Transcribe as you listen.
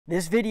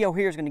This video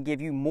here is going to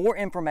give you more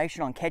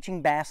information on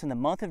catching bass in the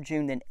month of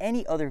June than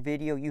any other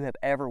video you have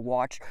ever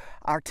watched.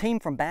 Our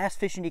team from Bass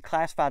Fishing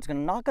Declassified is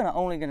not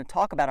only going to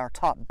talk about our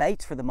top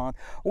baits for the month,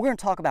 we're going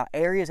to talk about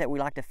areas that we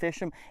like to fish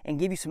them and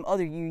give you some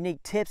other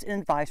unique tips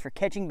and advice for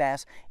catching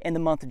bass in the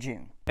month of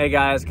June. Hey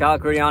guys, Kyle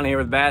Cordiana here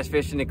with Bass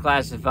Fishing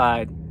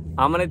Declassified.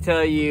 I'm going to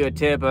tell you a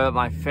tip about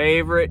my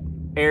favorite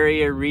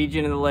area,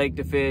 region of the lake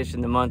to fish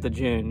in the month of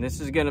June. This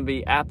is going to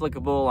be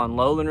applicable on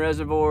lowland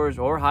reservoirs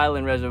or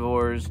highland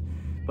reservoirs.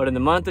 But in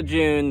the month of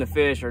June, the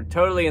fish are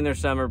totally in their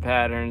summer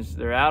patterns.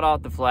 They're out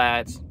off the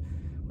flats,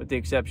 with the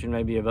exception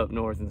maybe of up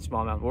north in the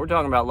smallmouth. We're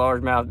talking about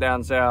largemouth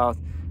down south,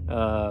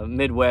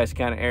 Midwest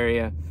kind of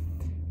area.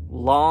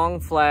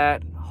 Long,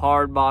 flat,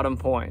 hard bottom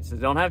points.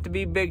 It don't have to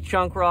be big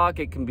chunk rock.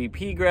 It can be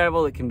pea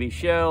gravel. It can be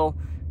shell.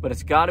 But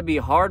it's got to be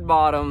hard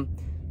bottom,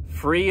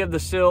 free of the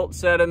silt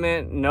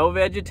sediment, no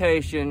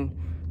vegetation.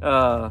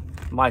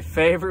 My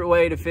favorite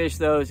way to fish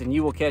those, and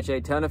you will catch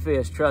a ton of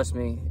fish, trust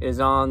me,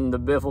 is on the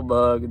biffle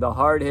bug, the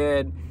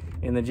hardhead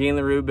and the Jean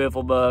LaRue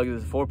biffle bug.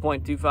 It's a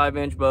 4.25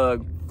 inch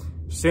bug.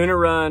 Sooner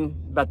run,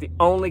 about the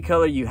only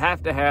color you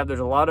have to have. There's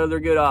a lot of other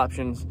good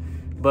options,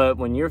 but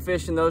when you're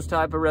fishing those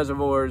type of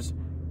reservoirs,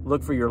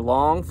 look for your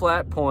long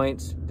flat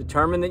points,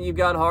 determine that you've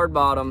got hard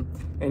bottom,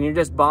 and you're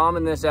just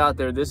bombing this out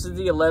there. This is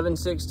the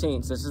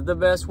 11/16. This is the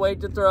best weight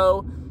to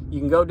throw. You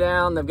can go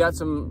down, they've got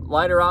some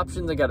lighter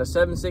options. They got a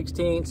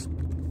 7/16.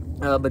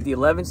 But the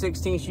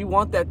 11/16, you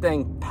want that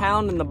thing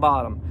pounding the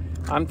bottom.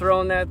 I'm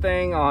throwing that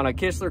thing on a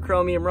Kistler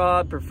chromium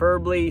rod,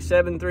 preferably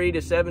 7.3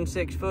 to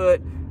 7.6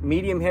 foot,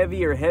 medium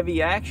heavy or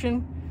heavy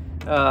action,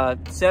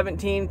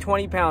 17,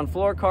 20 pound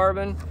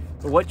fluorocarbon.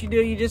 But what you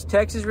do, you just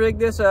Texas rig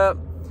this up,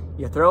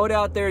 you throw it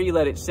out there, you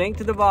let it sink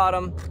to the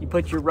bottom, you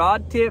put your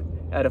rod tip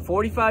at a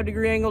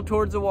 45-degree angle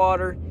towards the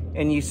water,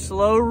 and you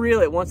slow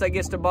reel it once that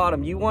gets to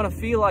bottom. You want to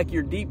feel like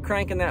you're deep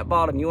cranking that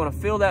bottom. You want to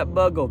feel that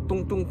bug go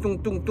tung, tung,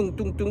 tung, tung, tung,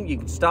 tung, tung. You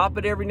can stop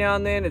it every now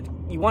and then.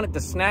 You want it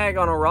to snag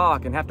on a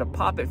rock and have to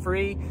pop it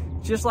free,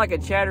 just like a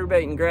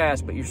chatterbait in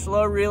grass, but you're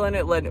slow reeling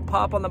it, letting it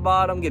pop on the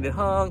bottom, get it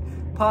hung,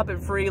 pop it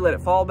free, let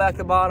it fall back to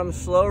the bottom,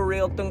 slow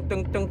reel, tung,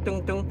 tung, tung,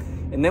 tung, tung.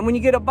 And then when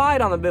you get a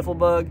bite on the biffle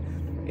bug,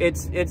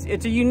 it's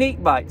a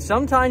unique bite.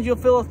 Sometimes you'll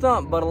feel a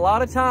thump, but a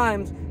lot of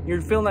times you're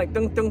feeling like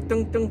dunk, dunk,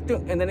 dunk, dunk,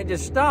 dunk, and then it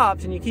just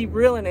stops and you keep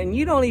reeling and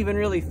you don't even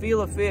really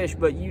feel a fish,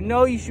 but you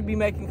know you should be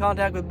making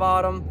contact with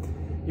bottom.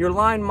 Your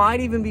line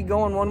might even be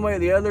going one way or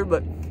the other,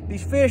 but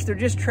these fish, they're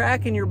just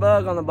tracking your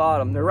bug on the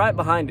bottom. They're right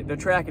behind it. They're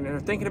tracking it. They're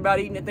thinking about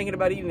eating it, thinking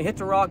about eating it. It hits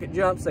a rock, it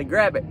jumps, they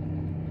grab it.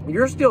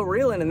 You're still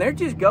reeling and they're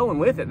just going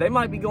with it. They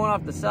might be going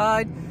off the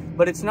side,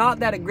 but it's not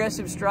that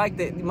aggressive strike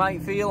that you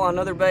might feel on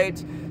other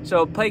baits.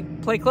 So pay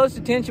close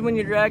attention when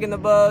you're dragging the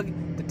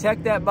bug,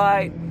 detect that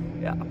bite.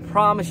 I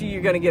promise you,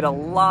 you're going to get a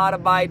lot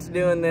of bites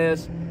doing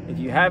this. If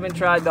you haven't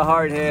tried the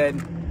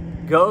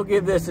hardhead, go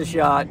give this a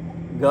shot.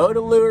 Go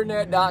to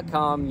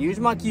lurenet.com, use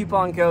my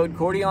coupon code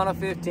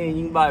Cordiana15.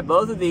 You can buy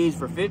both of these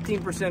for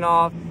 15%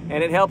 off,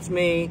 and it helps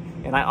me,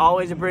 and I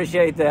always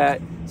appreciate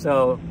that.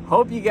 So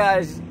hope you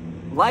guys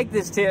like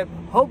this tip,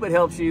 hope it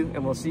helps you,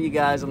 and we'll see you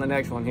guys on the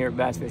next one here at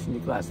Bass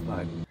Fishing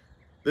Declassified.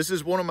 This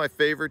is one of my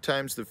favorite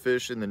times to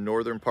fish in the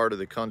northern part of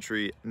the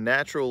country.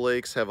 Natural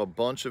lakes have a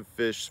bunch of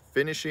fish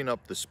finishing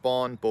up the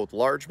spawn, both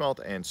largemouth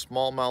and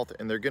smallmouth,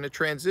 and they're going to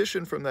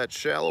transition from that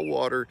shallow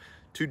water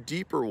to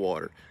deeper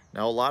water.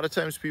 Now, a lot of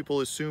times people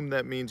assume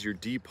that means your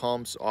deep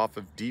humps off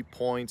of deep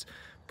points,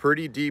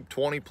 pretty deep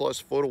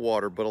 20+ foot of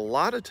water, but a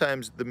lot of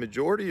times the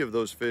majority of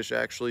those fish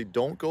actually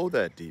don't go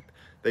that deep.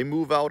 They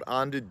move out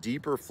onto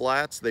deeper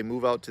flats, they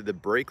move out to the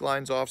break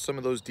lines off some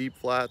of those deep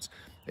flats,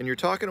 and you're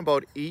talking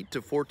about 8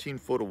 to 14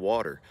 foot of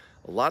water.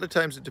 A lot of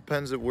times it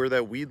depends on where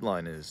that weed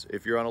line is.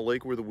 If you're on a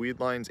lake where the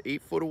weed line's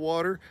 8 foot of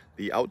water,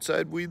 the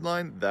outside weed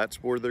line,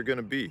 that's where they're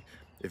gonna be.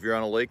 If you're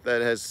on a lake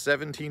that has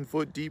 17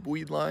 foot deep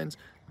weed lines,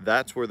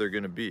 that's where they're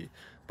gonna be.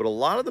 But a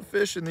lot of the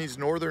fish in these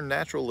northern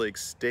natural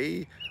lakes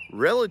stay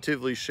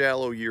relatively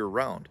shallow year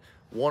round.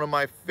 One of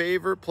my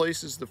favorite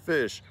places to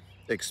fish,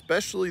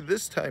 especially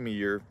this time of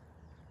year,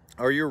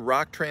 are your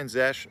rock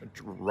transitions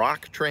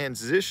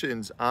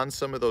on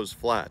some of those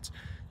flats.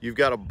 You've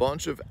got a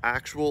bunch of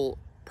actual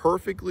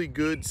perfectly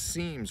good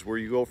seams where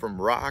you go from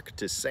rock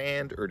to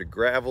sand or to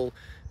gravel,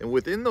 and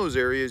within those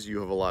areas you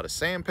have a lot of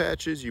sand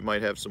patches. You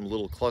might have some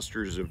little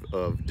clusters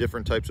of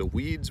different types of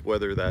weeds,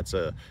 whether that's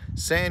a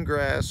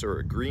sandgrass or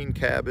a green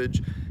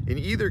cabbage. In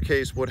either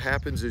case, what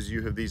happens is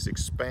you have these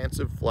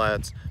expansive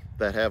flats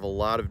that have a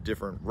lot of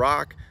different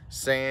rock,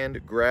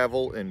 sand,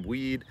 gravel, and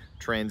weed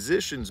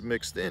transitions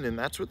mixed in, and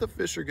that's what the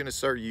fish are going to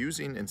start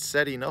using and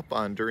setting up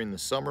on during the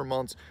summer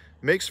months.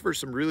 Makes for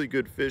some really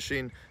good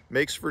fishing,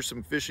 makes for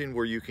some fishing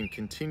where you can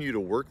continue to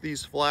work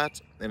these flats,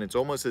 and it's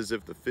almost as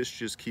if the fish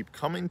just keep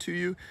coming to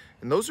you.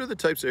 And those are the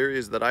types of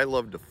areas that I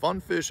love to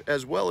fun fish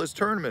as well as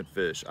tournament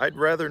fish. I'd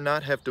rather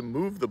not have to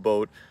move the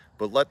boat,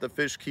 but let the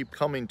fish keep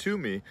coming to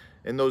me.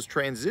 And those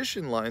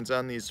transition lines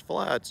on these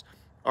flats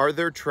are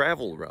their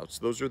travel routes.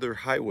 Those are their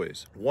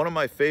highways. One of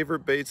my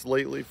favorite baits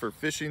lately for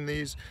fishing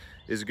these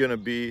is going to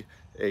be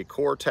a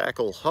core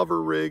tackle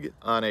hover rig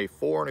on a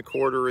 4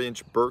 1/4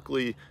 inch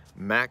Berkley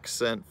Max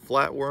Scent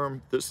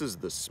flatworm. This is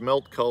the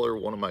smelt color,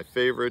 one of my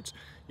favorites.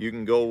 You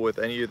can go with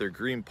any of their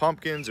green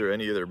pumpkins or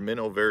any of their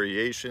minnow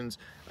variations.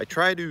 I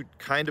try to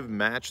kind of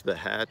match the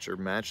hatch or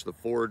match the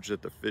forage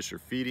that the fish are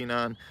feeding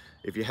on.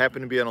 If you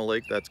happen to be on a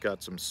lake that's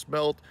got some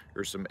smelt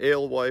or some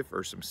alewife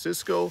or some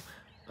Cisco,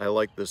 I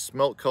like the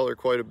smelt color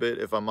quite a bit.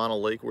 If I'm on a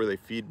lake where they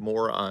feed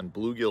more on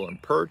bluegill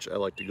and perch, I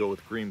like to go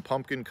with green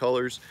pumpkin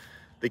colors.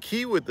 The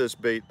key with this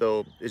bait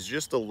though is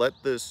just to let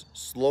this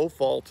slow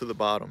fall to the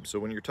bottom. So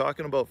when you're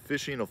talking about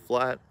fishing a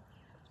flat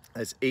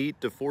that's 8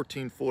 to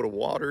 14 foot of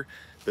water,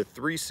 the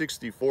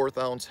 3/64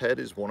 ounce head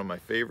is one of my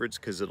favorites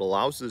because it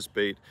allows this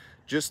bait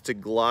just to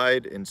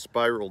glide and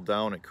spiral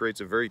down. It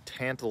creates a very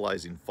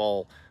tantalizing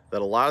fall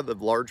that a lot of the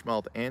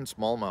largemouth and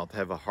smallmouth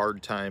have a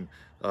hard time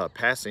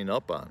passing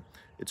up on.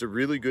 It's a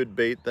really good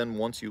bait. Then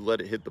once you let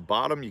it hit the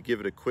bottom, you give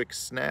it a quick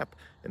snap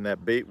and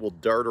that bait will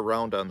dart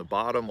around on the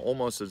bottom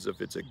almost as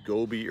if it's a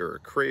goby or a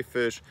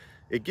crayfish.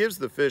 It gives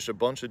the fish a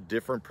bunch of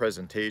different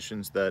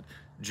presentations that,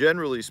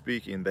 generally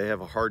speaking, they have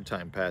a hard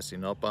time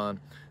passing up on.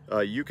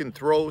 You can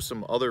throw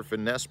some other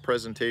finesse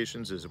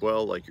presentations as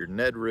well, like your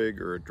Ned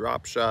rig or a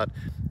drop shot.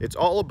 It's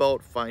all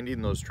about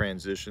finding those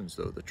transitions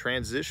though. The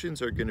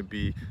transitions are going to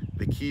be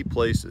the key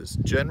places.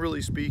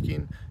 Generally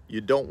speaking, you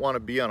don't want to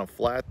be on a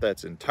flat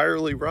that's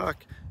entirely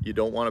rock. You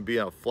don't want to be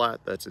on a flat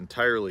that's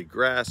entirely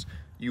grass.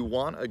 You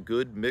want a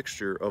good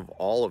mixture of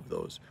all of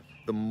those.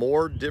 The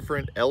more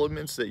different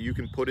elements that you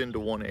can put into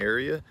one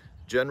area,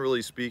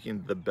 generally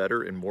speaking, the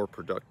better and more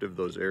productive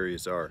those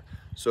areas are.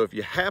 So if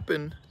you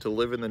happen to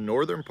live in the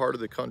northern part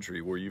of the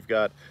country where you've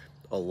got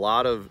a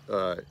lot of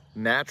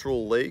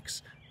natural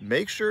lakes,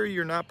 make sure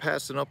you're not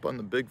passing up on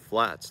the big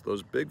flats.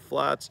 Those big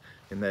flats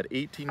in that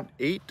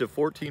 8 to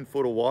 14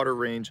 foot of water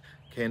range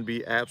can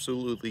be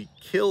absolutely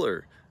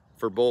killer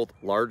for both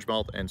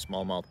largemouth and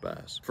smallmouth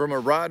bass. From a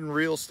rod and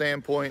reel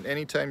standpoint,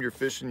 anytime you're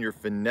fishing your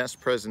finesse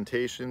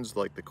presentations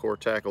like the core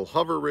tackle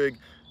hover rig,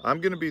 I'm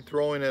going to be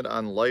throwing it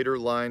on lighter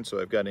line. So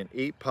I've got an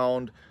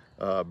 8-pound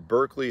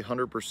Berkley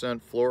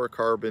 100%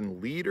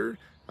 fluorocarbon leader.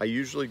 I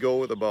usually go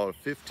with about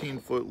a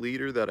 15-foot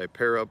leader that I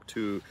pair up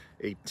to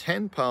a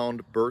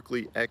 10-pound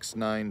Berkley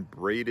X9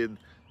 braided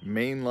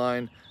main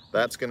line.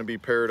 That's going to be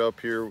paired up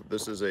here.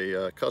 This is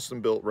a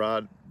custom-built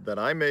rod that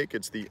I make.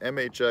 It's the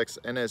MHX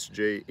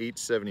NSJ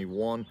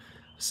 871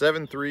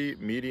 7.3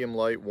 medium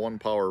light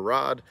 1-power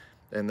rod.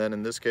 And then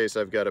in this case,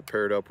 I've got it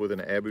paired up with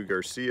an Abu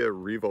Garcia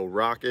Revo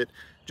Rocket,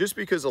 just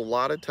because a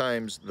lot of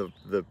times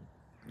the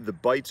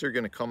bites are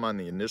going to come on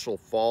the initial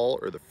fall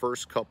or the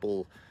first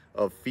couple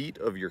of feet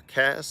of your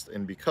cast.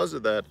 And because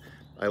of that,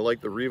 I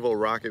like the Revo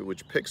Rocket,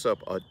 which picks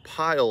up a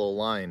pile of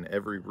line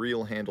every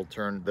reel handle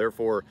turn.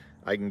 Therefore,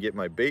 I can get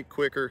my bait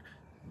quicker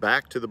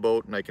back to the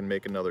boat and I can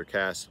make another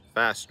cast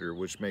faster,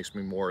 which makes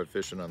me more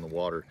efficient on the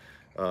water.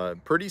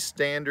 Pretty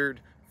standard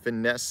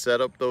finesse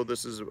setup though.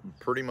 This is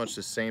pretty much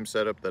the same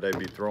setup that I'd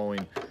be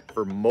throwing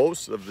for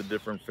most of the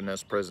different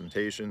finesse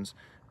presentations.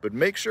 But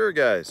make sure,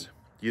 guys,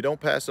 you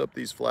don't pass up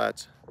these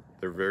flats.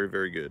 They're very,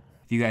 very good.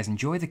 If you guys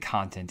enjoy the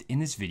content in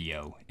this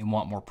video and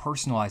want more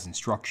personalized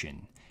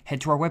instruction,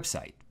 head to our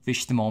website,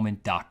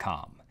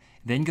 fishthemoment.com.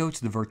 Then go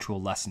to the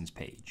virtual lessons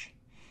page.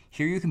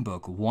 Here you can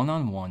book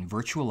one-on-one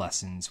virtual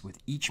lessons with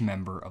each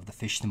member of the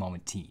Fish the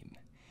Moment team.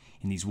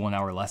 In these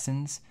 1-hour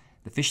lessons,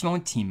 the Fish the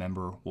Moment team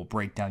member will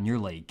break down your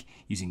lake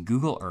using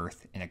Google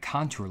Earth and a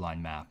contour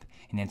line map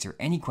and answer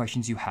any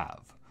questions you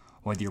have.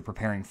 Whether you're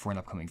preparing for an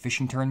upcoming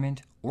fishing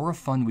tournament or a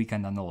fun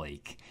weekend on the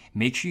lake,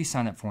 make sure you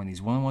sign up for one of these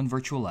one-on-one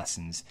virtual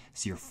lessons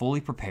so you're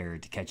fully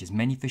prepared to catch as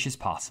many fish as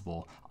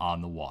possible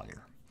on the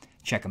water.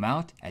 Check them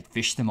out at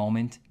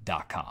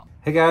fishthemoment.com.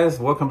 Hey guys,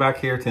 welcome back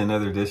here to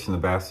another edition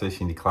of Bass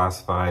Fishing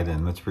Declassified,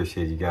 and much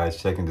appreciate you guys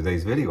checking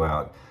today's video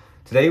out.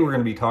 Today we're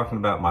going to be talking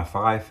about my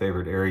 5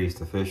 favorite areas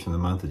to fish in the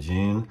month of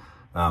June.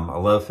 I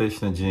love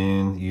fishing in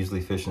June. Usually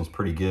fishing is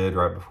pretty good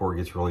right before it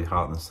gets really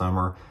hot in the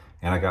summer.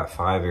 And I got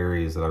 5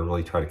 areas that I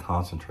really try to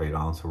concentrate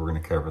on, so we're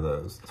going to cover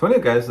those. So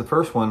anyway guys, the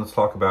first one, let's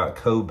talk about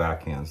cove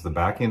back ends. The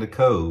back end of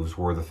coves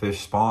where the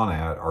fish spawn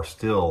at are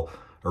still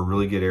a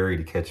really good area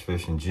to catch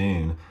fish in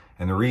June.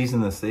 And the reason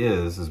this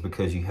is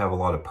because you have a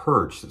lot of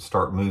perch that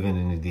start moving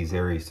into these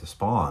areas to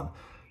spawn.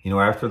 You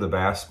know, after the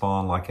bass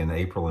spawn, like in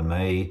April and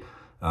May,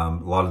 a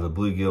lot of the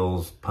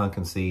bluegills,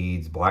 pumpkin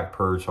seeds, black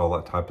perch, all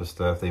that type of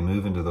stuff, they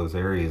move into those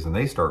areas and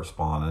they start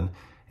spawning,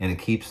 and it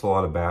keeps a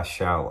lot of bass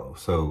shallow.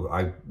 So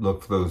I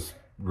look for those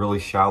really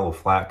shallow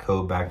flat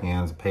cove back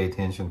ends, pay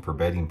attention for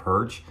bedding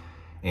perch,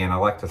 and I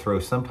like to throw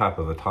some type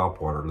of a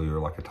topwater lure,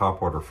 like a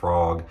topwater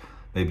frog,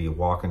 maybe a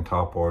walking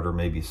topwater,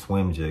 maybe a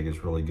swim jig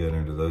is really good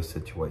into those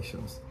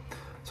situations.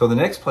 So the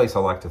next place I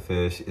like to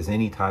fish is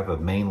any type of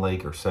main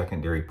lake or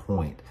secondary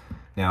point.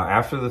 Now,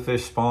 after the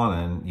fish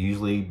spawning,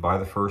 usually by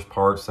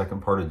the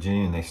second part of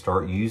June, they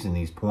start using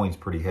these points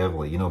pretty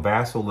heavily. You know,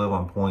 bass will live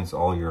on points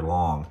all year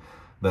long,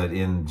 but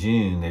in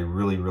June, they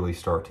really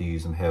start to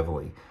use them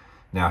heavily.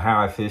 Now,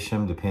 how I fish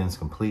them depends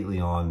completely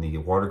on the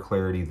water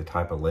clarity, the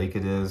type of lake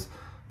it is.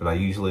 but I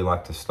usually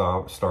like to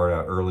start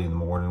out early in the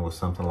morning with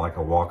something like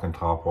a walking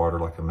topwater,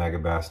 like a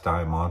Megabass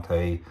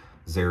Diamante,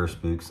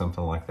 Xeraspook,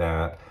 something like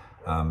that,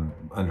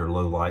 under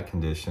low light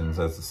conditions.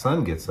 As the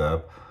sun gets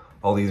up,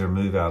 I'll either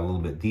move out a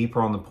little bit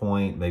deeper on the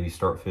point, maybe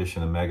start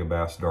fishing a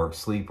Megabass Dark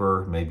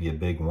Sleeper, maybe a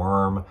big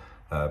worm,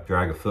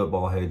 drag a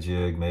football head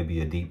jig, maybe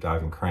a deep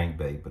diving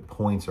crankbait, but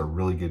points are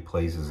really good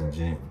places in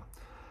June.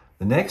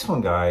 The next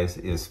one, guys,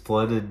 is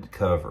flooded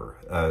cover.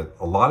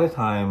 A lot of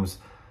times,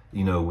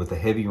 you know, with the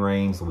heavy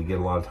rains that we get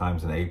a lot of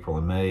times in April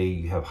and May,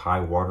 you have high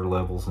water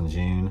levels in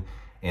June,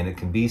 and it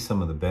can be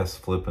some of the best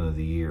flipping of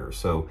the year.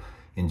 So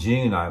in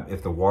June,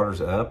 if the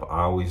water's up,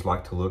 I always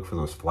like to look for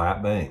those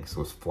flat banks,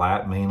 those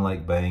flat main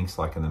lake banks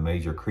like in the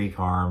major creek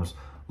arms.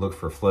 Look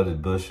for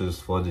flooded bushes,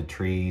 flooded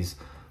trees.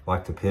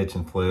 Like to pitch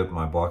and flip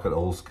my Blockit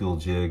old school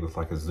jig with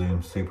like a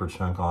Zoom super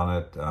chunk on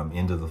it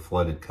into the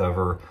flooded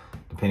cover.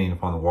 Depending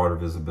upon the water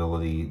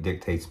visibility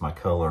dictates my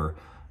color,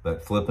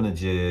 but flipping a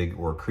jig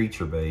or a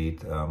creature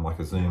bait like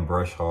a Zoom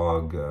brush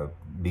hog,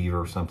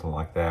 beaver, something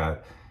like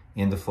that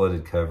into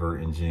flooded cover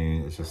in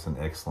June is just an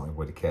excellent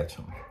way to catch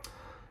them.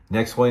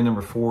 Next way,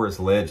 number 4, is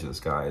ledges,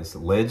 guys.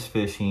 Ledge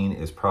fishing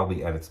is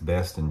probably at its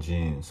best in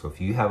June. So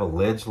if you have a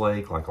ledge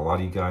lake, like a lot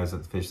of you guys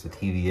that fish the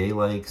TVA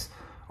lakes,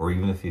 or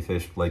even if you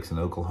fish lakes in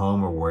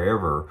Oklahoma or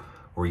wherever,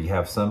 where you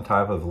have some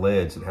type of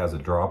ledge that has a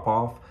drop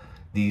off,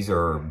 these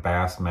are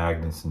bass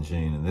magnets in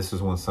June. And this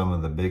is when some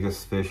of the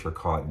biggest fish are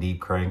caught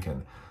deep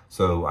cranking.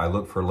 So I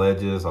look for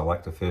ledges. I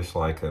like to fish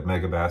like a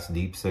Megabass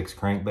Deep 6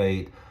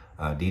 crankbait,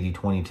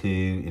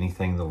 DD22,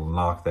 anything that'll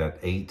knock that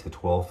 8 to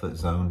 12 foot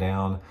zone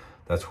down.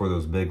 That's where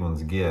those big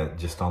ones get,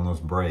 just on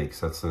those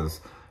breaks.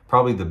 That's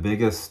probably the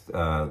biggest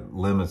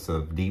limits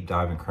of deep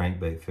diving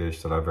crankbait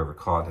fish that I've ever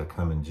caught have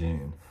come in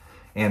June.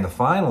 And the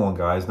final one,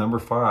 guys, number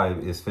 5,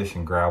 is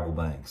fishing gravel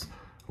banks.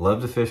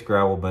 Love to fish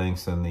gravel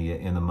banks in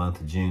the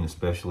month of June,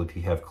 especially if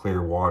you have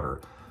clear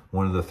water.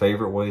 One of the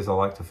favorite ways I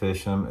like to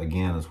fish them,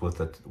 again, is with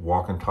a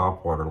walking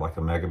topwater like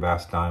a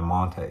Megabass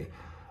Diamante.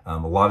 A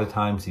lot of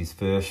times these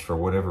fish, for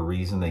whatever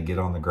reason, they get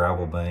on the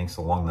gravel banks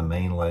along the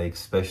main lakes,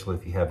 especially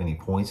if you have any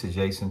points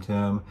adjacent to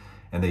them,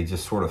 and they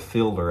just sort of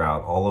filter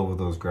out all over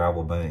those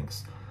gravel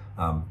banks.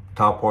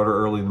 Topwater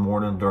early in the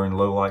morning during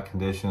low light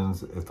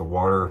conditions. If the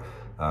water,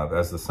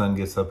 as the sun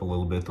gets up a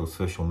little bit, those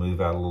fish will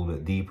move out a little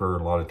bit deeper.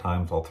 A lot of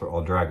times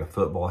I'll drag a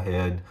football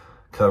head,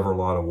 cover a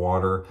lot of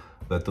water,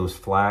 but those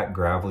flat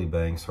gravelly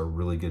banks are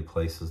really good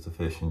places to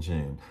fish in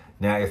June.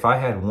 Now, if I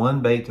had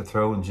one bait to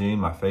throw in June,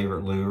 my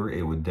favorite lure,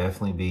 it would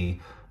definitely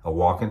be a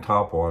walking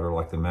topwater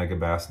like the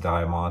Megabass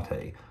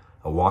Diamante.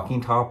 A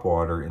walking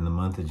topwater in the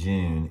month of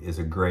June is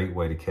a great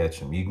way to catch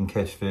them. You can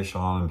catch fish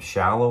on them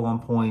shallow on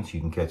points.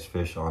 You can catch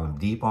fish on them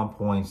deep on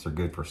points. They're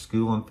good for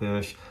schooling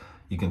fish.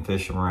 You can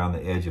fish them around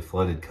the edge of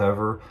flooded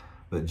cover.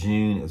 But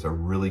June is a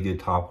really good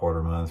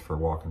topwater month for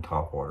walking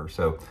topwater.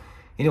 So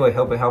anyway,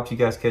 hope it helps you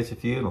guys catch a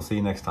few, and I'll see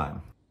you next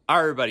time. All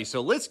right, everybody,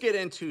 so let's get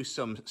into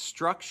some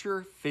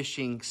structure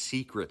fishing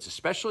secrets,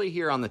 especially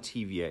here on the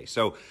TVA.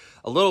 So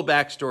a little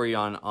backstory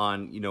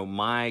on you know,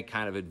 my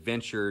kind of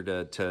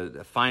adventure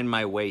to find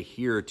my way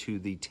here to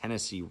the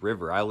Tennessee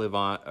River. I live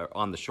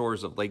on the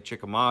shores of Lake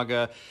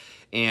Chickamauga,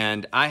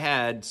 and I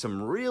had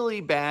some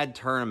really bad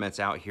tournaments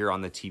out here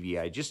on the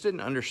TVA. I just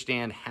didn't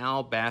understand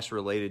how bass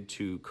related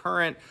to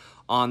current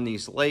on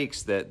these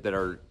lakes that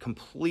are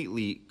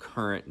completely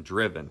current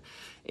driven.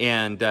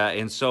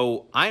 And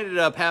so I ended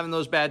up having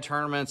those bad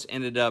tournaments,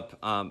 ended up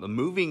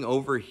moving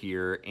over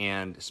here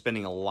and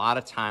spending a lot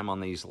of time on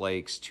these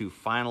lakes to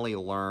finally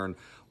learn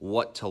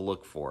what to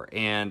look for.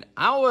 And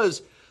I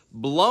was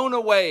blown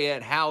away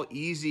at how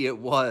easy it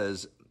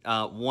was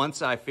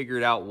once I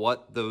figured out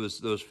what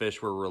those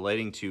fish were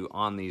relating to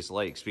on these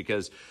lakes.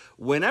 Because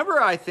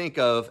whenever I think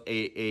of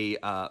a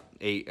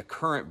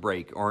current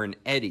break or an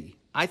eddy,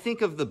 I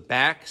think of the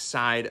back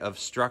side of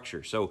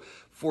structure. So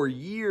for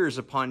years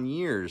upon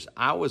years,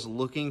 I was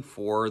looking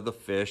for the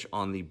fish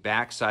on the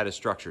back side of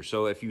structure.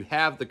 So if you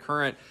have the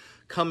current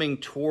coming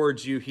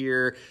towards you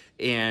here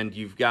and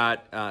you've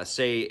got,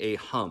 say, a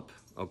hump,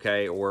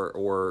 okay,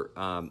 or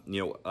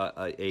you know,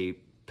 a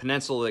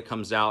peninsula that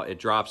comes out, it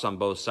drops on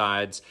both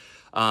sides,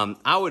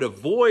 I would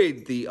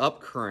avoid the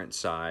upcurrent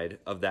side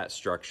of that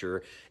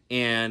structure,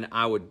 and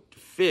I would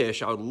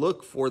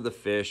look for the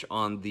fish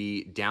on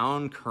the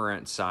down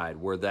current side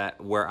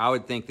where I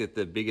would think that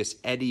the biggest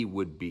eddy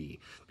would be,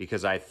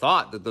 because I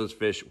thought that those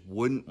fish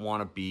wouldn't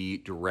want to be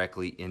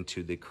directly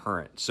into the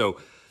current. So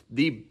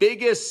the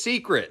biggest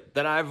secret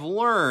that I've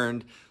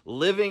learned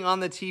living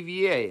on the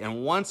TVA,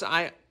 and once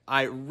I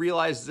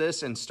realized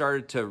this and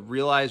started to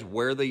realize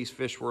where these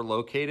fish were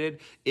located,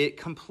 it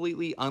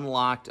completely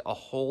unlocked a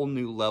whole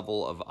new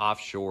level of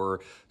offshore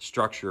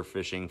structure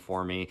fishing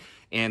for me.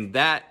 And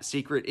that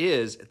secret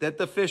is that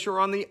the fish are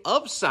on the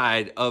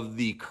upside of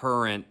the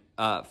current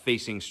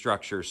facing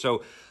structure.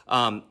 So,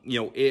 you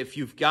know, if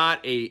you've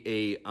got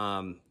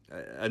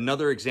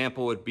another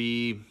example would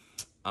be,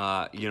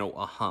 you know,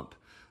 a hump,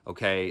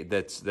 okay,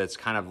 that's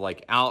kind of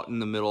like out in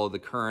the middle of the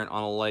current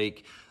on a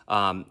lake.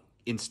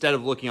 Instead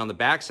of looking on the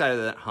backside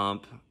of that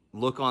hump,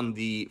 look on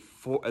the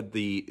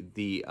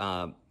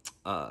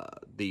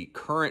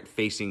current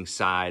facing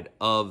side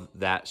of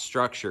that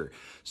structure.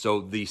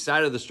 So the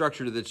side of the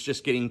structure that's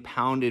just getting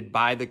pounded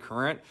by the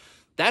current,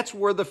 that's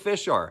where the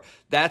fish are.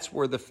 That's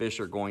where the fish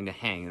are going to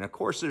hang. And of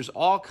course, there's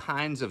all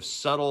kinds of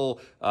subtle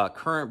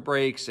current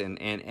breaks and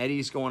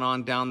eddies going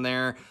on down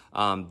there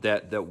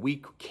that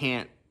we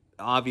can't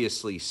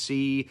obviously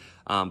see,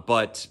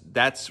 but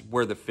that's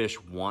where the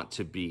fish want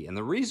to be. And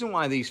the reason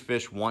why these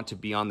fish want to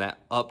be on that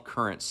up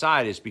current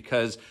side is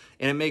because,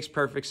 and it makes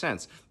perfect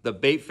sense, the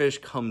bait fish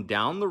come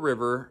down the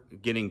river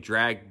getting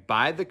dragged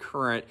by the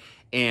current,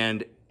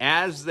 and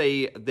as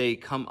they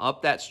come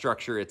up that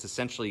structure, it's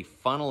essentially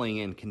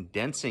funneling and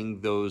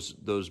condensing those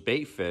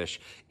bait fish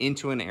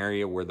into an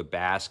area where the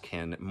bass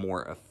can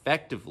more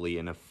effectively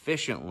and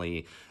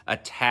efficiently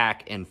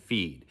attack and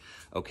feed.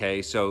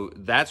 Okay, so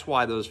that's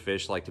why those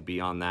fish like to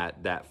be on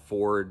that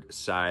forward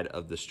side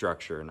of the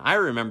structure. And I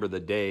remember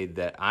the day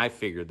that I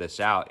figured this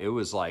out. It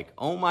was like,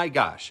 oh my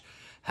gosh,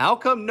 how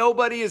come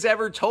nobody has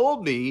ever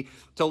told me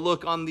to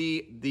look on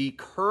the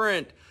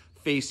current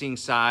facing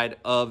side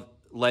of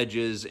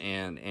ledges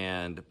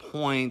and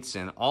points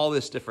and all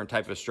this different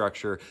type of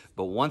structure?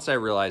 But once I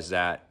realized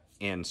that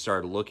and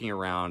started looking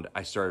around,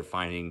 I started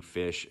finding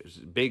fish,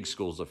 big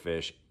schools of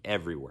fish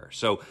everywhere.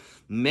 So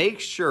make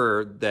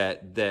sure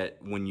that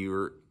when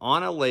you're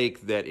on a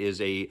lake that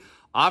is a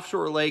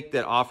offshore lake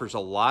that offers a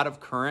lot of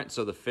current,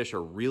 so the fish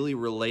are really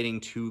relating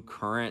to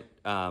current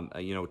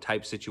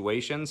type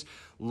situations,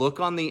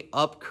 look on the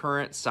up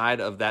current side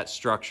of that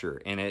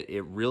structure. And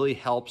it really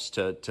helps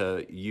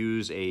to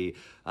use a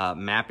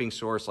mapping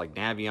source like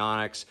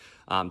Navionics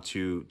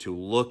to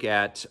look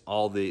at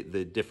all the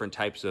different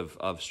types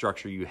of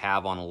structure you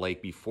have on a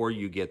lake before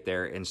you get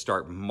there, and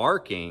start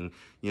marking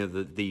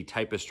the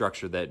type of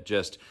structure that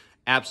just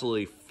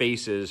absolutely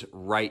faces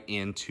right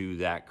into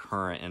that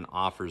current and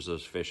offers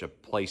those fish a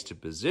place to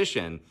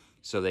position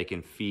so they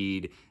can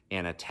feed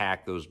and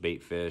attack those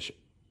bait fish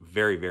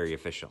very, very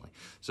efficiently.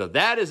 So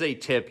that is a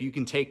tip you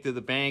can take to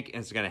the bank,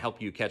 and it's going to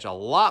help you catch a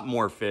lot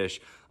more fish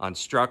on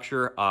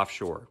structure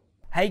offshore.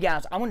 Hey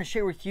guys, I want to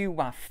share with you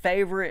my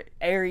favorite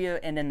area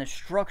and then the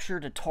structure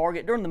to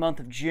target during the month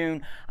of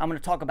June. I'm going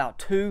to talk about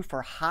 2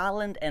 for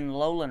highland and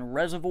lowland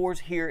reservoirs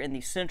here in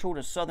the central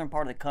to southern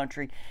part of the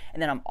country. And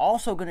then I'm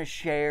also going to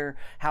share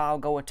how I'll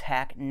go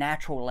attack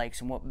natural lakes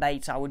and what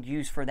baits I would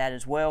use for that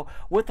as well,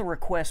 with the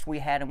request we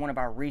had in one of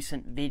our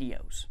recent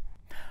videos.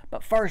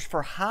 But first,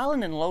 for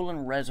highland and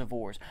lowland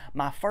reservoirs,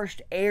 my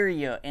first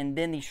area and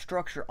then the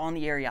structure on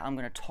the area I'm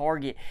going to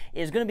target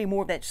is going to be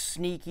more of that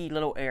sneaky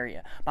little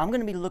area. But I'm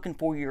going to be looking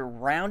for your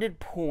rounded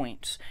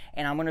points,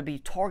 and I'm going to be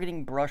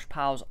targeting brush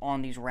piles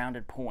on these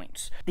rounded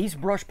points. These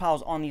brush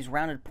piles on these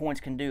rounded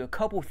points can do a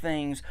couple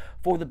things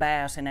for the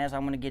bass, and as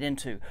I'm going to get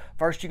into.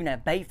 First, you can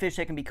have bait fish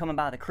that can be coming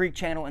by the creek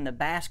channel, and the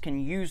bass can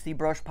use the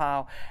brush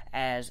pile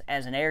as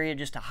an area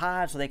just to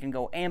hide so they can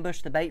go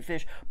ambush the bait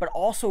fish. But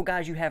also,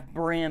 guys, you have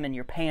brim and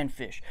your panfish.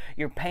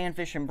 Your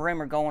panfish and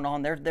brim are going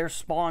on. They're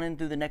spawning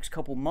through the next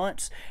couple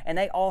months, and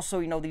they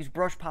also, these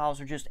brush piles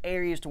are just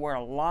areas to where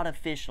a lot of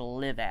fish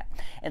live at.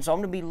 And so I'm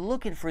going to be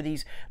looking for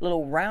these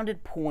little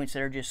rounded points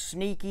that are just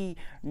sneaky,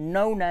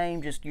 no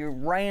name, just your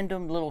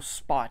random little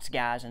spots,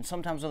 guys, and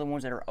sometimes other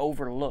ones that are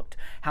overlooked.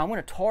 How I'm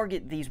going to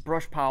target these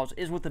brush piles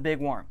is with the big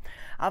worm.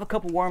 I have a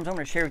couple worms I'm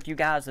going to share with you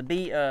guys.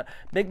 The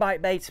Big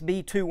Bite Baits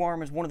B2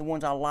 worm is one of the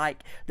ones I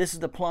like. This is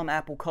the plum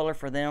apple color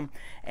for them.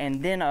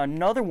 And then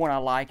another one I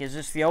like is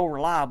just the old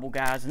reliable,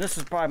 guys, and this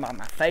is probably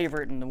my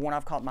favorite and the one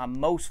I've caught my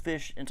most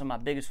fish and some of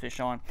my biggest fish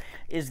on,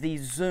 is the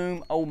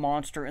Zoom Old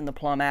Monster in the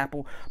plum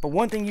apple. But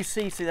one thing you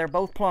see, they're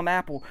both plum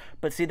apple,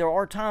 but see, there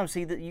are times,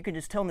 that you can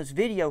just tell in this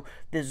video,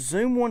 this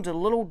Zoom one's a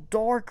little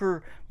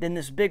darker than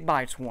this Big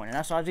Bites one, and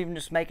that's why I was even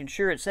just making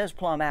sure it says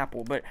plum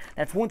apple. But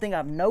that's one thing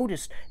I've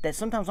noticed, that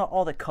sometimes not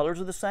all the colors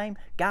are the same.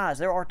 Guys,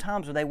 there are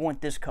times where they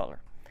want this color,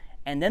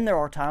 and then there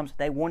are times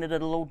they wanted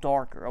it a little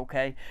darker,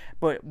 okay?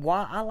 But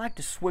why I like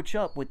to switch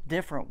up with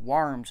different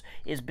worms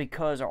is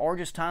because there are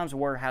just times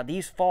where how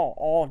these fall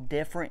all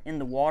different in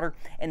the water,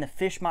 and the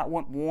fish might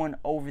want one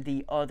over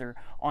the other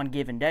on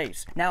given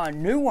days. Now, a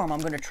new worm I'm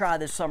going to try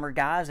this summer,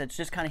 guys, that's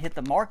just kind of hit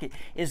the market,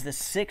 is the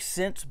 6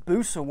 Sense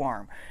Busa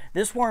worm.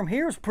 This worm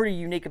here is pretty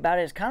unique about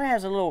it. It kind of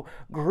has a little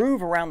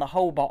groove around the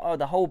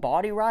whole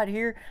body right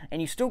here,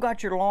 and you still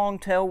got your long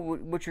tail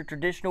with your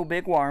traditional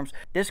big worms.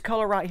 This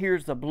color right here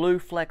is the Blue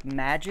Fleck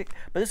Magic,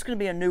 but this is going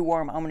to be a new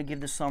worm I'm going to give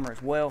this summer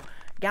as well.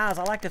 Guys,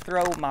 I like to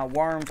throw my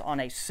worms on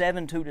a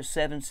 7.2 to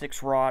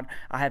 7.6 rod.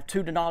 I have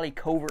 2 Denali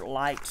Covert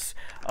Lights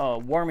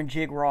worm and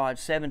jig rod,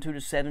 7.2 to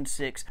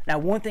 7.6. Now,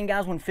 one thing,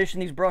 guys, when fishing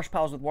these brush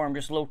piles with worm,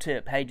 just a little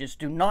tip. Hey, just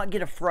do not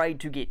get afraid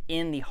to get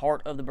in the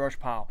heart of the brush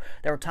pile.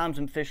 There are times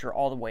when fish are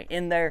all the way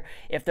in there.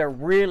 If they're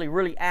really,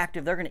 really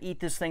active, they're going to eat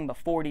this thing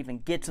before it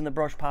even gets in the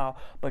brush pile,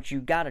 but you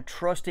got to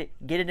trust it,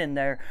 get it in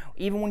there.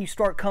 Even when you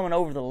start coming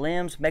over the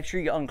limbs, make sure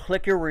you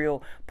unclick your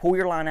reel, pull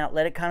your line out,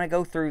 let it kind of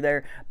go through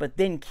there, but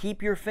then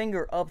keep your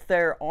finger up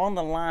there on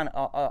the line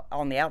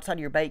on the outside of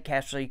your bait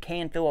caster so you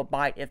can feel a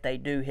bite if they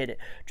do hit it.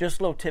 Just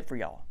a little tip for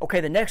y'all.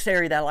 Okay, the next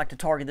area that I like to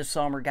target this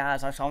summer,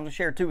 guys, I'm going to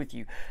share two with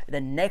you.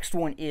 The next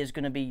one is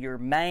going to be your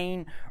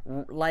main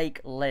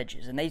lake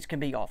ledges, and these can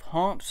be off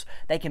humps,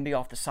 they can be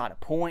off the side of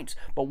points,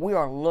 but we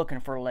are looking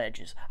for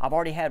ledges. I've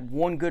already had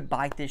one good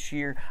bite this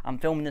year. I'm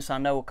filming this, I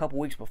know, a couple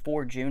weeks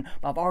before June,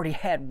 but I've already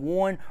had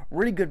one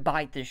really good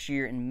bite this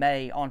year in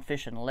May on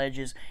fishing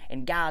ledges.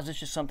 And guys, it's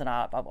just something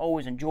I've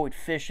always enjoyed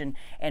fishing.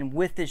 And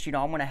with this, you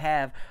know, I'm going to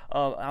have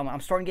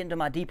I'm starting to get into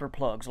my deeper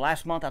plugs.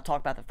 Last month I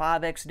talked about the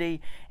 5XD,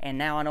 and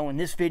now I know in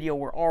this video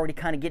we're already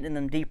kind of getting in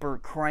them deeper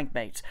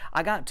crankbaits.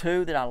 I got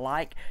two that I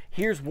like.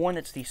 Here's one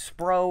that's the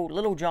Spro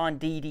Little John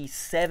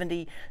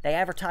DD70. They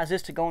advertise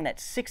this to go in that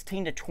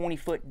 16 to 20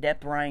 foot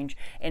depth range,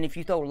 and if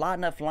you throw light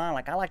enough line,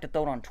 like I like to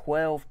throw it on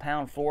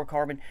 12-pound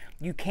fluorocarbon,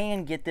 you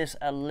can get this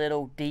a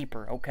little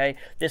deeper. Okay,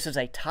 this is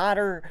a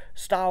tighter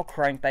style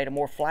crankbait, a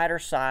more flatter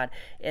side,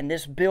 and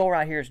this bill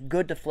right here is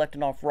good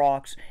deflecting off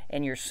rocks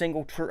and your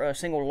single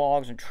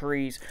logs and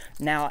trees.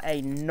 Now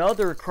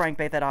another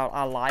crankbait that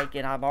I like,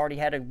 and I've already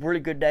had a really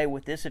good day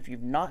with this. If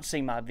you've not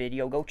seen my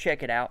video, go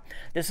check it out.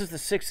 This is the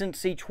 6-inch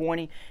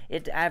C20.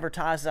 It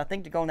advertises, I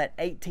think, to go in that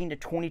 18 to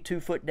 22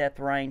 foot depth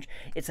range.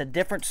 It's a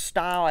different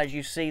style, as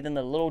you see, than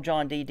the Little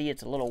John DD.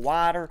 It's a little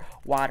wider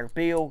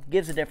bill,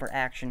 gives a different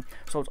action.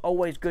 So it's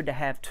always good to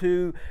have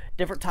two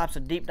different types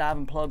of deep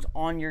diving plugs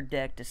on your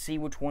deck to see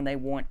which one they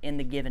want in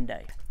the given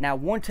day. Now,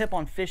 one tip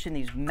on fishing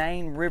these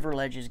main river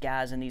ledges,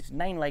 guys, and these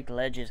main lake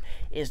ledges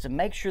is to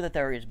make sure that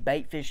there is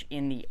bait fish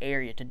in the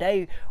area.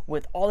 Today,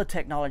 with all the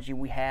technology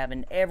we have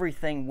and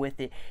everything with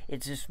it,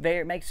 it's just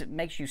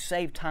makes you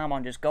save time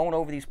on just going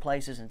over these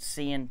places and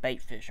seeing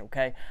bait fish.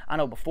 Okay, I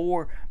know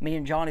before, me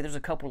and Johnny, there's a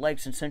couple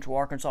lakes in central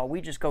Arkansas,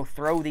 we just go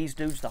throw these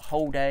dudes the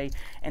whole day,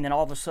 and then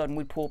all of a sudden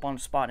we pull up on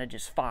the spot and it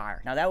just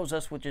fire. Now that was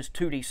us with just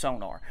 2D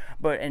sonar,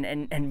 but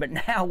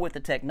now with the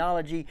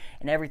technology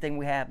and everything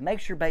we have, make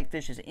sure bait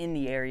fish is in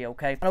the area.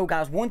 Okay, I know,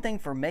 guys, one thing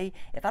for me,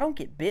 if I don't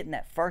get bit in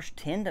that first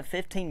 10 to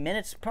 15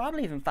 minutes,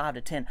 probably even 5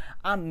 to 10,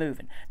 I'm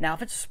moving. Now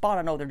if it's a spot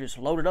I know they're just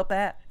loaded up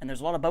at and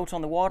there's a lot of boats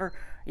on the water,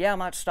 yeah, I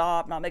might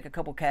stop, not make a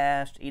couple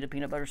casts, eat a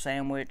peanut butter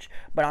sandwich,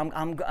 but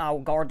I'll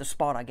guard the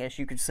spot, I guess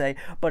you could say.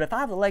 But if I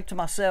have the lake to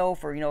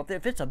myself, or you know,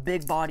 if it's a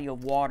big body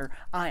of water,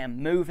 I am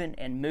moving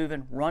and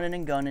moving, running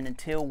and gunning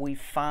until we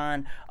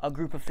find a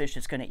group of fish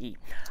that's going to eat.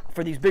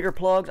 For these bigger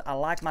plugs, I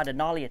like my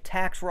Denali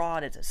Attacks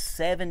rod. It's a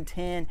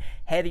 710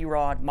 heavy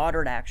rod,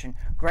 moderate action,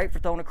 great for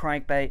throwing a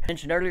crankbait. I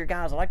mentioned earlier,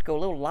 guys, I like to go a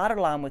little lighter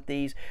line with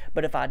these,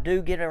 but if I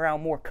do get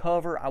around more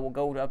cover, I will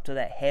go up to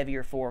that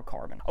heavier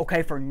fluorocarbon.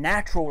 Okay, for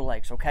natural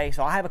lakes, okay,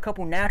 so I have a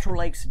couple natural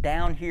lakes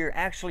down here,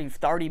 actually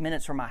 30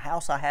 minutes from my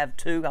house. I have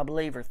two, I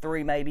believe, or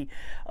three maybe,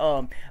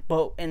 and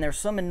there's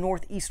some in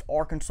northeast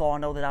Arkansas I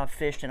know that I've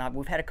fished, and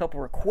we've had a couple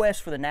requests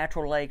for the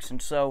natural lakes,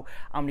 and so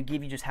I'm going to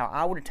give you just how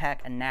I would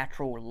attack a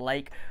natural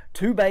lake.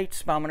 Two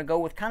baits, but I'm going to go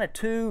with kind of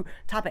two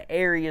type of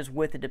areas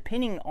with it,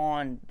 depending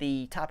on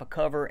the type of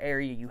cover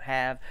area you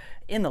have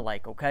in the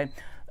lake. Okay,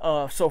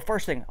 so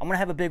first thing, I'm going to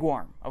have a big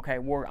worm. Okay,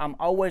 I'm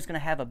always going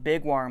to have a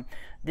big worm.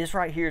 This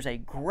right here is a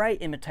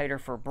great imitator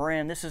for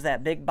brim. This is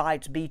that Big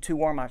Bites B2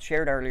 worm I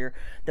shared earlier.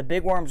 The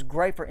big worm's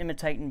great for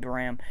imitating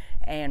brim.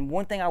 And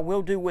one thing I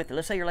will do with it,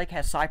 let's say your lake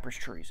has cypress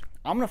trees.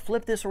 I'm going to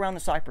flip this around the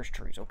cypress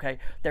trees, okay?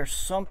 There's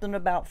something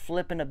about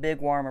flipping a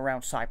big worm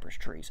around cypress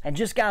trees. And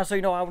just, guys, so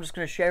you know, I'm just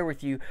going to share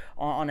with you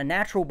on a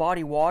natural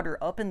body water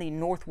up in the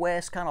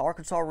northwest kind of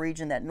Arkansas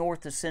region, that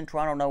north to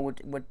central, I don't know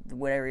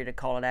what area to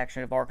call it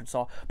actually of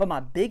Arkansas, but my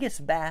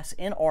biggest bass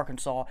in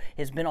Arkansas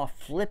has been off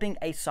flipping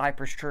a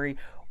cypress tree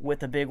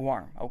with a big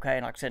worm. Okay,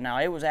 and like I said, now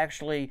it was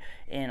actually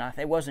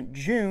it wasn't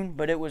June,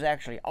 but it was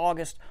actually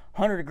August,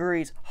 100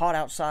 degrees, hot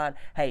outside.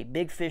 Hey,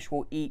 big fish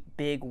will eat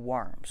big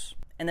worms.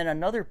 And then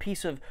another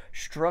piece of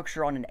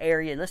structure on an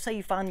area, let's say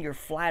you find your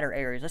flatter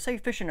areas. Let's say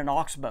you're fishing an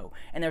oxbow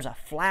and there's a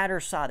flatter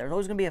side. There's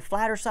always going to be a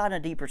flatter side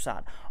and a deeper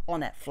side.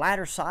 On that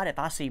flatter side, if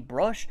I see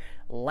brush,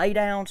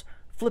 laydowns,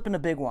 flipping a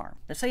big worm.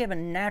 Let's say you have a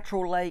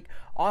natural lake,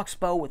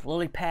 oxbow with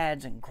lily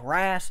pads and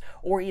grass,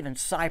 or even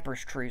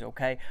cypress trees,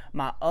 okay?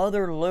 My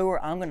other lure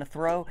I'm going to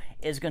throw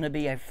is going to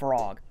be a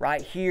frog.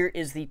 Right here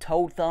is the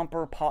toad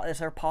thumper, this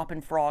is our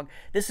popping frog.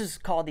 This is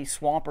called the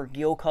swamper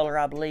gill color,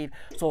 I believe.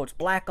 So it's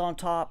black on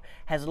top,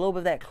 has a little bit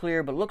of that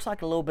clear, but looks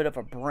like a little bit of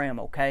a brim,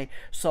 okay?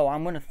 So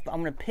I'm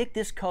gonna pick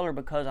this color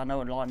because I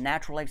know a lot of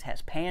natural lakes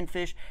has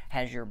panfish,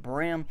 has your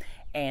brim,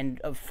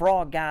 and a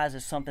frog, guys,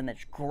 is something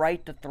that's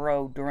great to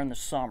throw during the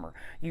summer.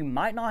 You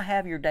might not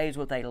have your days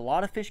with a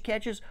lot of fish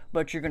catches,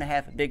 but you're going to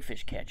have big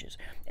fish catches.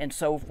 And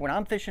so when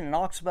I'm fishing an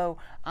oxbow,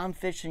 I'm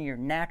fishing your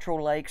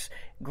natural lakes,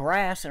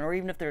 grass, or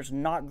even if there's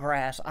not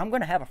grass, I'm going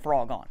to have a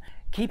frog on.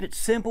 Keep it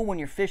simple when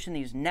you're fishing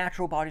these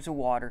natural bodies of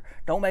water.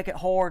 Don't make it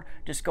hard.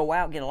 Just go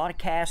out, get a lot of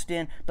cast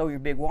in, throw your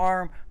big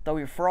worm, throw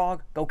your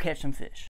frog, go catch some fish.